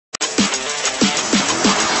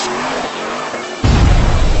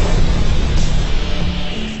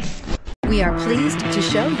We are pleased to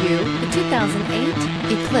show you the 2008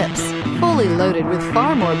 Eclipse. Fully loaded with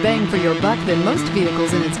far more bang for your buck than most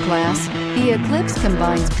vehicles in its class, the Eclipse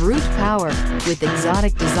combines brute power with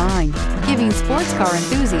exotic design, giving sports car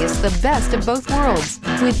enthusiasts the best of both worlds.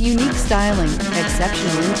 With unique styling,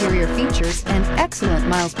 exceptional interior features, and excellent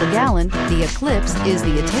miles per gallon, the Eclipse is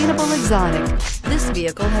the attainable exotic. This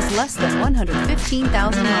vehicle has less than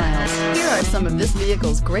 115,000 miles. Here are some of this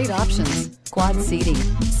vehicle's great options: quad seating,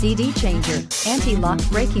 CD changer, anti-lock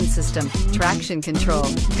braking system, traction control,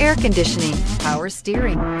 air conditioning, power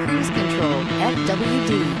steering, cruise control,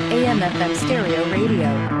 FWD, AM/FM stereo radio,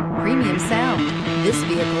 premium sound. This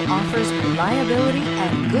vehicle offers reliability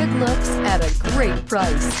and good looks at a great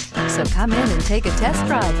price. So come in and take a test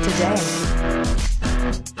drive today.